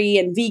gluten-free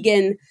and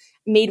vegan,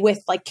 made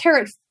with like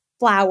carrot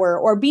flour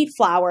or beet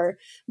flour,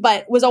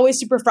 but was always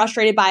super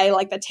frustrated by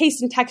like the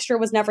taste and texture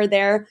was never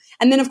there.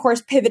 And then of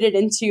course pivoted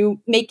into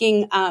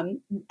making,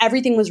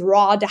 everything was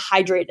raw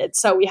dehydrated.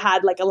 So we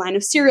had like a line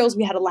of cereals,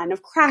 we had a line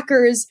of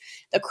crackers.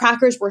 The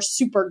crackers were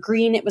super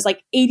green. It was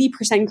like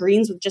 80%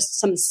 greens with just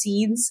some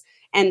seeds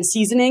and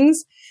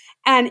seasonings.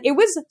 And it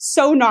was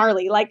so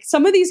gnarly. Like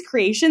some of these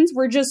creations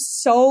were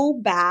just so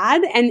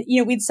bad. And,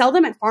 we'd sell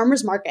them at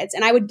farmers markets,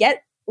 and I would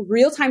get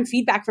real-time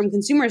feedback from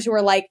consumers who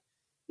were like,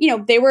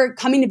 they were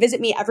coming to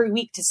visit me every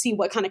week to see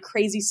what kind of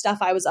crazy stuff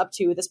I was up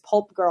to, this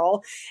Pulp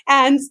girl.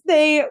 And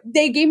they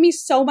gave me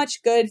so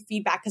much good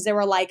feedback, because they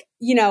were like,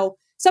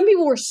 some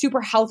people were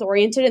super health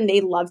oriented and they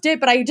loved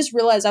it. But I just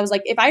realized, I was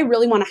like, if I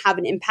really want to have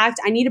an impact,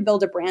 I need to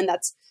build a brand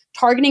that's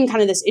targeting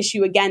kind of this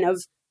issue again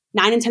of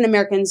 9 in 10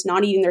 Americans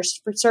not eating their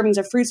servings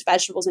of fruits,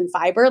 vegetables, and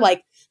fiber.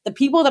 Like the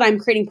people that I'm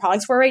creating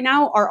products for right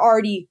now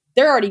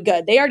they're already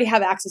good. They already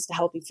have access to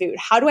healthy food.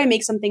 How do I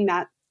make something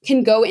that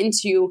can go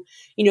into,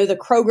 the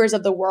Krogers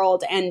of the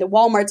world and the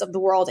Walmarts of the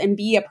world and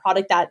be a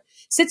product that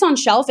sits on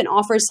shelf and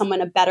offers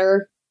someone a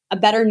better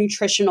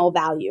nutritional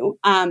value.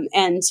 And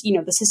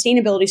the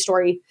sustainability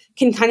story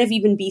can kind of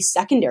even be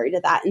secondary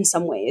to that in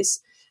some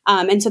ways.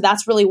 And so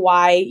that's really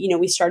why,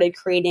 we started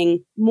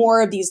creating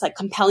more of these like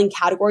compelling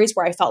categories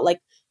where I felt like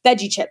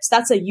veggie chips,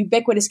 that's a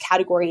ubiquitous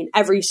category in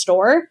every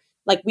store.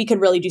 Like we could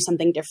really do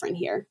something different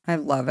here. I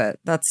love it.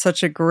 That's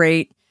such a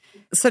journey.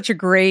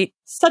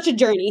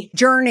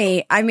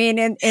 I mean,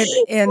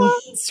 in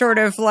sort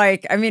of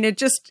like, I mean, it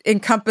just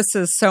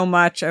encompasses so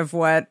much of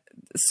what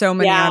so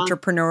many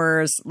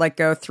entrepreneurs like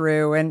go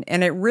through. And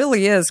it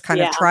really is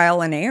kind of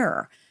trial and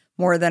error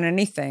more than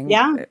anything,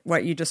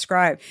 what you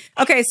described.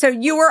 Okay. So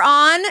you were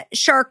on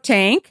Shark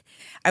Tank.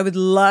 I would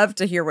love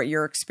to hear what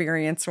your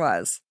experience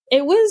was.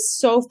 It was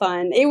so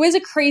fun. It was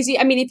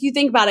if you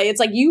think about it, it's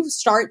like you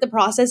start the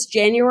process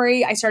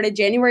I started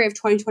January of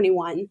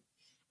 2021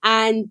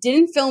 and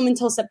didn't film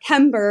until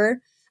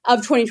September of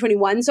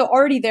 2021. So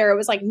already there, it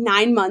was like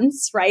 9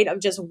 months, right,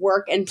 of just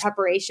work and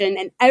preparation.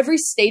 And every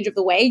stage of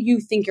the way, you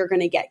think you're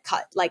going to get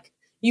cut. Like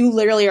you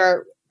literally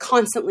are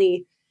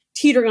constantly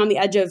teetering on the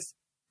edge of,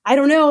 I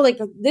don't know, like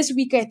this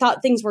week I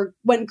thought things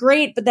went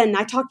great, but then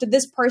I talked to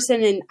this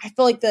person and I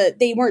feel like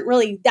they weren't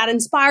really that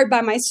inspired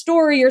by my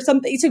story or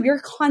something. So you're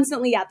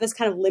constantly at this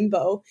kind of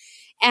limbo.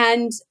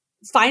 And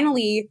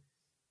finally,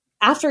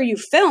 after you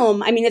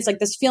film, I mean, it's like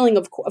this feeling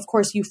of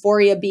course,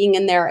 euphoria being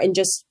in there and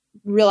just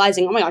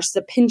realizing, oh my gosh, it's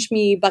a pinch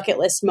me bucket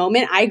list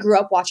moment. I grew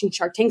up watching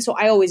Shark Tank. So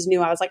I always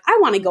knew, I was like, I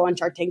want to go on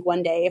Shark Tank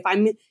one day. If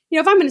I'm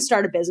going to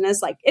start a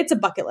business, like it's a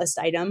bucket list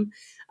item.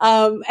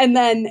 And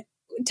then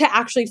to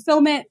actually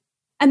film it,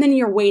 and then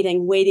you're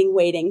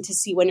waiting to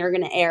see when you're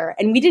going to air.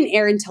 And we didn't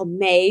air until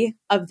May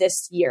of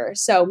this year.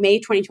 So May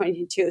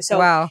 2022.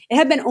 So It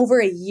had been over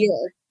a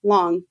year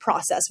long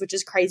process, which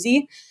is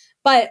crazy.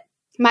 But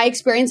my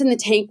experience in the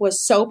tank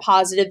was so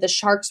positive. The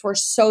sharks were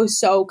so,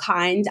 so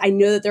kind. I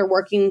know that they're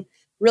working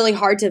really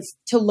hard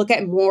to look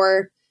at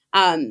more,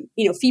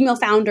 female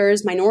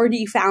founders,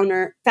 minority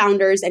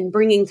founders, and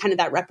bringing kind of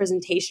that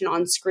representation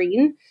on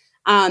screen.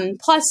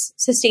 Plus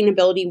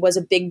sustainability was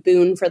a big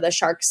boon for the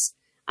sharks,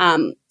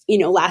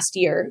 last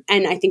year.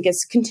 And I think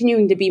it's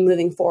continuing to be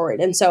moving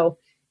forward. And so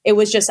it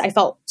was just, I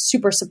felt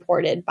super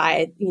supported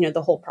by,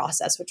 the whole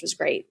process, which was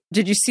great.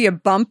 Did you see a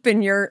bump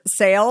in your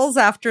sales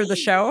after the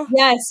show?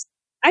 Yes.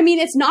 I mean,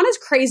 it's not as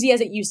crazy as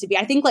it used to be.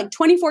 I think like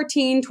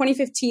 2014,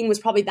 2015 was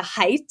probably the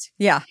height.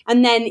 Yeah.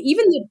 And then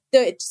even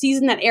the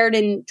season that aired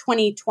in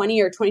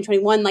 2020 or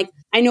 2021, like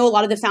I know a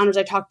lot of the founders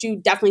I talked to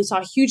definitely saw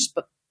a huge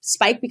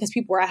spike because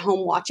people were at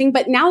home watching,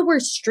 but now we're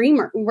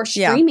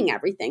streaming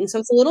everything. So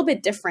it's a little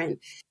bit different.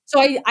 So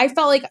I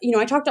felt like,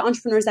 I talked to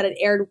entrepreneurs that had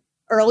aired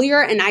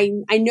earlier and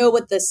I know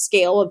what the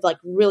scale of like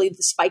really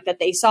the spike that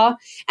they saw.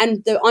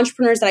 And the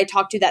entrepreneurs that I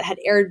talked to that had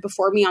aired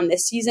before me on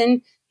this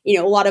season,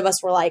 a lot of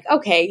us were like,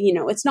 okay,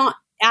 it's not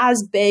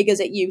as big as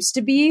it used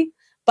to be,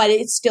 but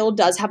it still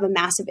does have a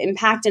massive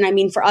impact. And I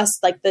mean, for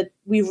us, like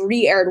we've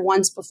re-aired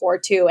once before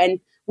too. And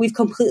we've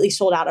completely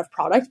sold out of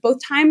product both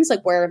times,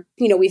 like where,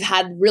 we've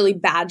had really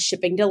bad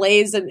shipping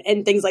delays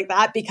and things like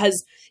that,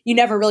 because you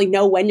never really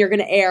know when you're going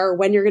to air,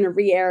 when you're going to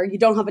re-air. You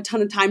don't have a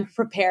ton of time to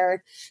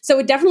prepare. So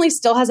it definitely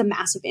still has a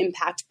massive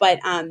impact, but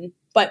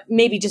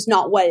maybe just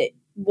not what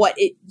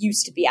it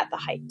used to be at the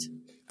height.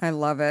 I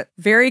love it.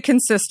 Very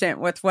consistent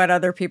with what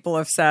other people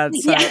have said.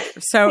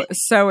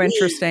 So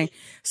interesting.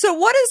 So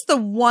what is the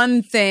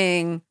one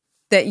thing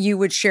that you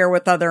would share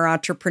with other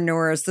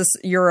entrepreneurs?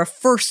 You're a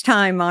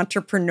first-time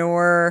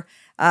entrepreneur.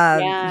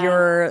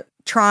 You're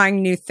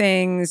trying new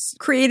things,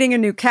 creating a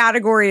new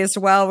category as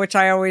well, which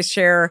I always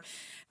share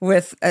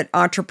with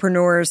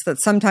entrepreneurs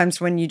that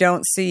sometimes when you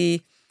don't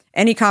see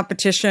any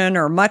competition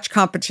or much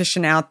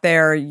competition out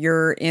there,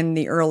 you're in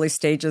the early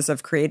stages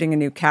of creating a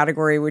new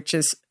category, which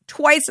is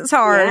twice as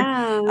hard.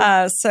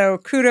 Yeah. So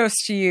kudos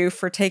to you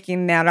for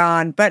taking that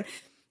on. But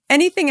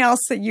anything else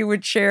that you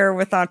would share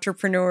with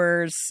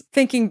entrepreneurs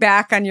thinking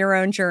back on your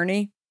own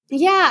journey?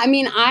 Yeah, I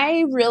mean,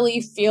 I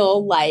really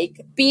feel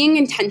like being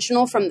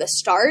intentional from the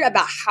start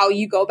about how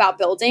you go about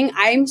building.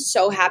 I'm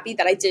so happy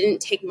that I didn't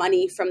take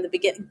money from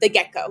the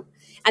get-go,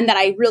 and that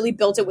I really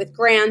built it with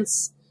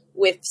grants,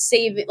 with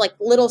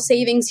little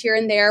savings here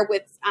and there,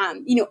 with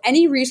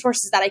any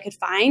resources that I could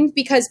find,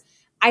 because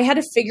I had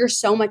to figure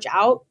so much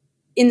out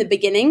in the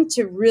beginning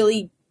to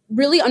really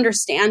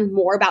understand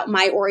more about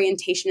my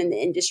orientation in the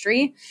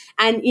industry.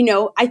 And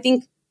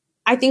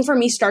I think for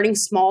me, starting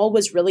small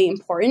was really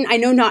important. I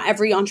know not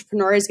every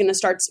entrepreneur is going to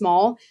start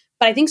small,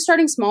 but I think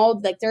starting small,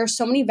 like there are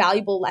so many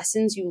valuable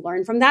lessons you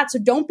learn from that. So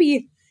don't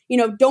be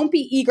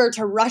eager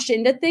to rush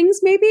into things,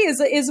 maybe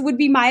would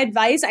be my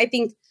advice. I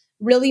think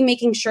really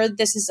making sure that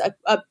this is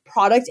a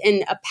product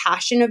and a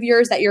passion of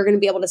yours that you're going to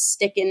be able to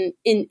stick in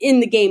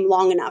the game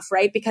long enough,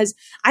 right? Because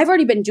I've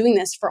already been doing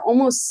this for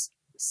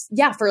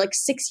for like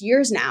 6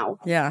 years now.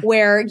 Yeah.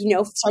 Where,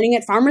 starting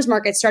at farmers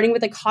markets, starting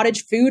with a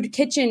cottage food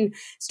kitchen,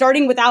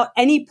 starting without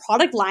any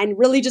product line,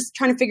 really just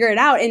trying to figure it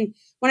out. And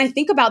when I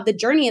think about the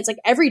journey, it's like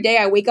every day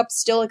I wake up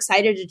still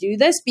excited to do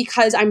this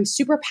because I'm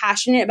super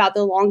passionate about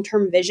the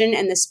long-term vision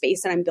and the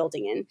space that I'm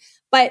building in.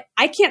 But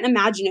I can't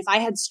imagine if I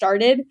had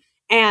started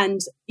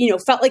and,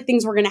 felt like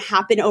things were going to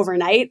happen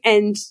overnight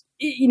and,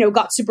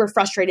 got super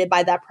frustrated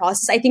by that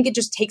process. I think it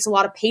just takes a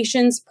lot of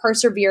patience,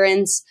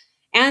 perseverance,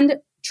 and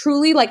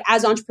truly, like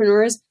as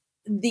entrepreneurs,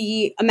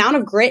 the amount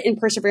of grit and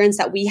perseverance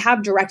that we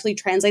have directly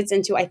translates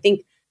into, I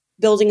think,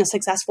 building a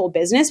successful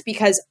business,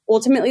 because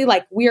ultimately,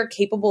 like, we are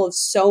capable of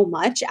so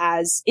much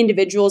as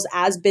individuals,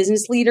 as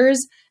business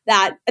leaders,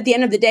 that at the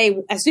end of the day,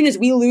 as soon as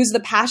we lose the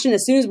passion,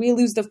 as soon as we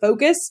lose the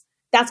focus,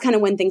 that's kind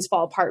of when things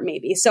fall apart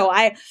maybe. So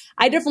I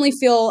definitely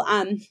feel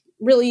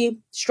really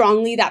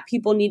strongly that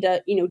people need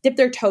to, dip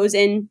their toes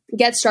in,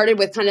 get started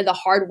with kind of the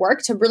hard work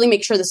to really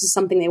make sure this is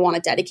something they want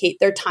to dedicate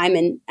their time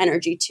and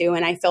energy to.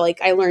 And I feel like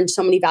I learned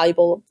so many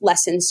valuable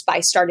lessons by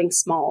starting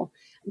small,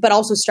 but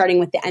also starting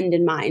with the end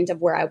in mind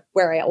of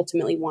where I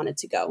ultimately wanted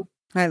to go.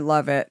 I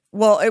love it.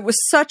 Well, it was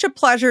such a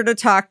pleasure to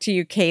talk to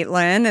you,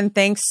 Kaitlin, and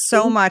thanks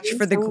so much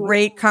for the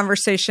great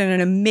conversation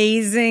and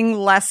amazing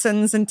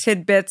lessons and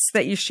tidbits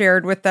that you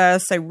shared with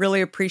us. I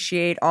really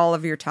appreciate all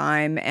of your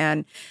time,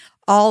 and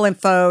all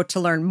info to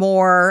learn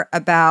more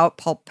about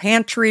Pulp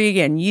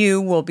Pantry and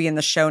you will be in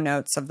the show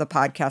notes of the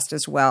podcast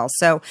as well.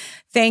 So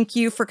thank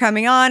you for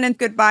coming on, and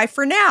goodbye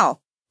for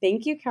now.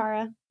 Thank you,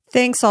 Kara.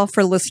 Thanks all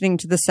for listening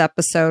to this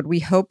episode. We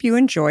hope you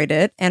enjoyed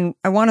it. And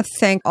I want to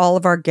thank all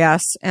of our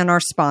guests and our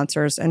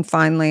sponsors, and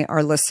finally,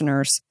 our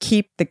listeners.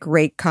 Keep the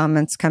great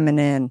comments coming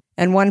in.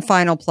 And one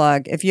final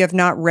plug, if you have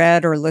not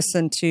read or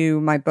listened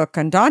to my book,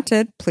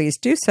 Undaunted, please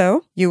do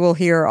so. You will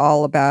hear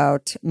all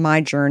about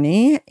my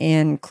journey,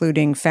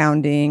 including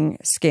founding,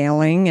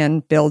 scaling,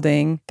 and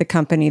building the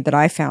company that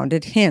I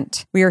founded,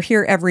 Hint. We are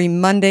here every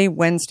Monday,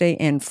 Wednesday,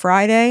 and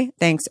Friday.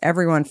 Thanks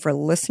everyone for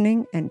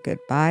listening, and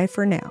goodbye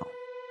for now.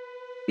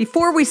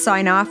 Before we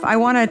sign off, I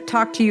want to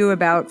talk to you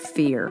about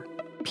fear.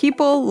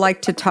 People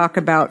like to talk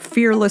about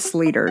fearless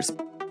leaders,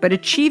 but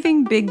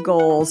achieving big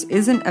goals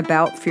isn't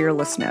about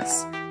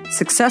fearlessness.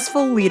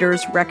 Successful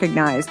leaders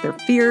recognize their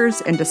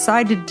fears and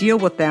decide to deal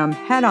with them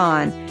head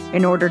on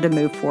in order to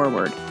move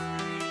forward.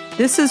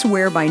 This is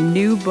where my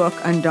new book,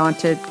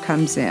 Undaunted,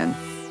 comes in.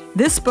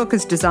 This book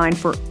is designed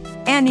for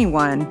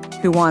anyone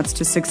who wants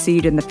to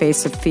succeed in the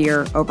face of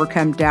fear,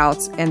 overcome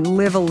doubts, and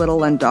live a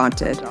little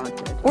undaunted.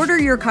 Order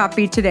your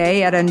copy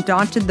today at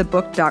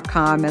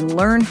undauntedthebook.com and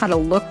learn how to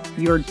look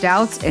your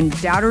doubts and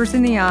doubters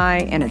in the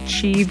eye and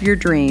achieve your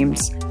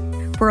dreams.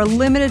 For a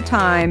limited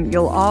time,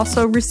 you'll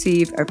also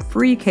receive a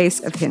free case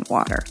of Hint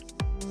water.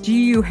 Do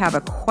you have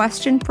a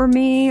question for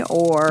me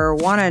or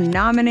want to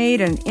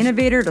nominate an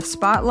innovator to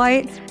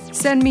spotlight?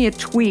 Send me a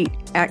tweet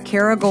at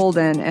Kara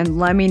Golden and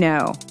let me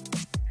know.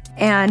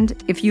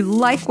 And if you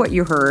like what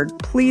you heard,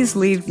 please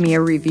leave me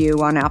a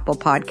review on Apple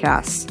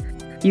Podcasts.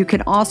 You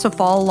can also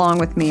follow along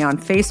with me on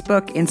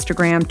Facebook,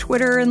 Instagram,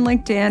 Twitter, and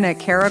LinkedIn at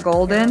Kara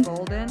Golden.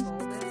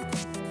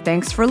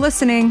 Thanks for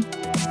listening.